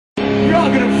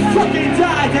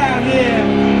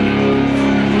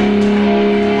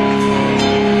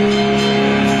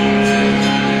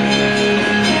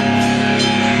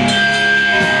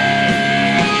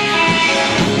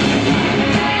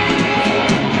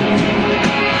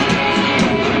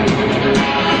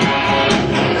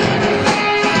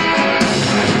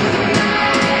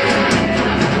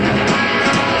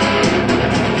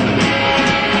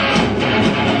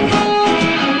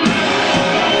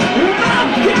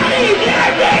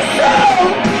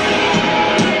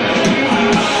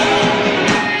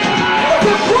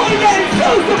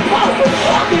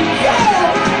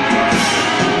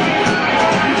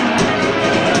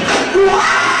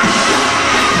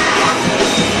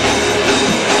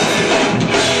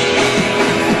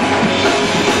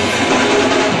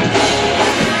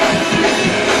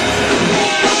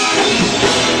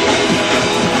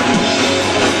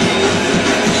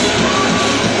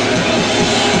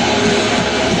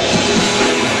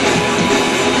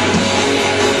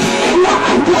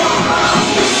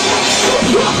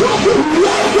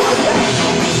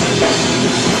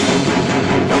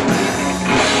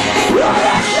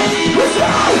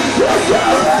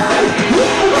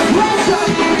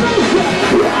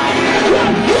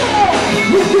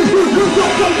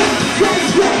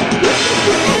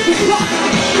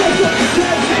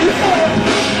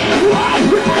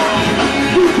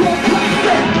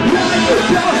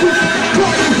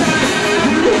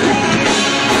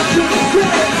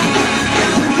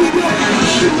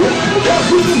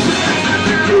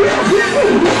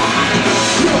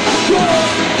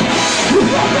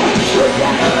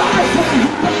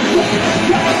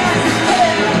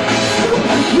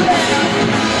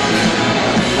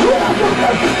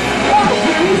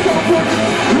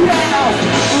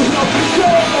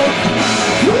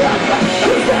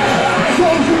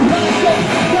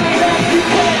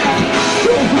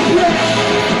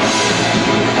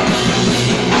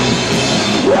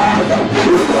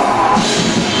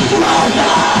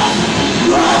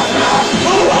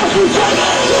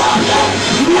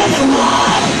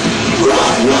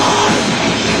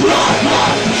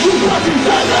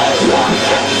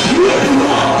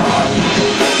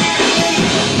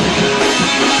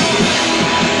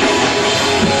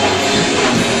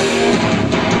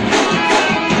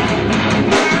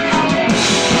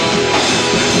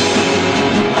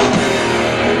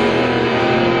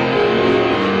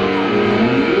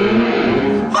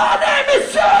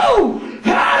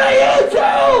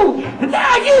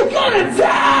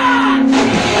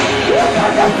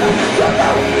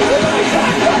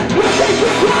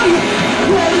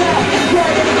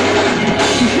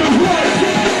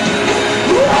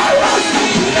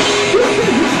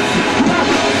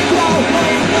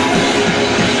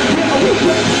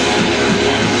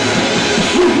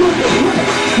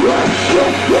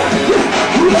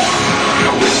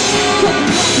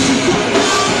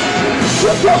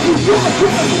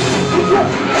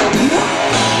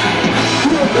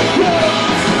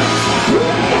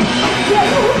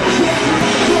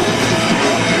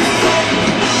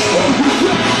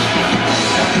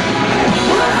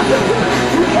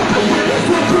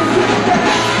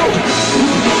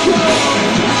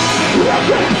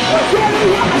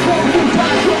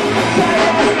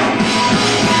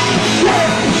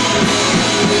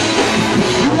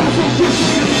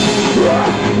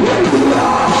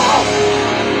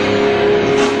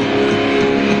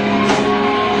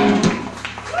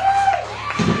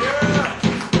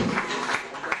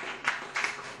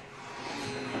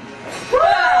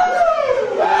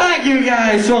Thank you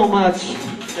guys so much.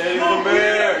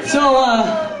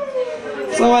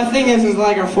 So I think this is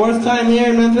like our 4th time here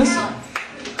in Memphis.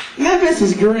 Memphis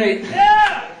is great.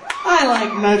 I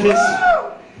like Memphis.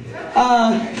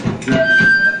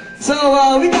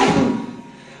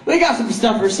 We got some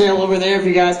stuff for sale over there if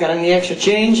you guys got any extra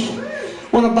change.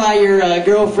 Want to buy your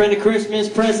girlfriend a Christmas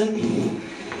present?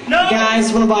 No.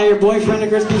 Guys, want to buy your boyfriend a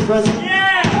Christmas present?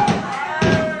 Yeah.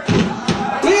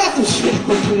 We got some shit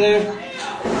over there.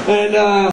 And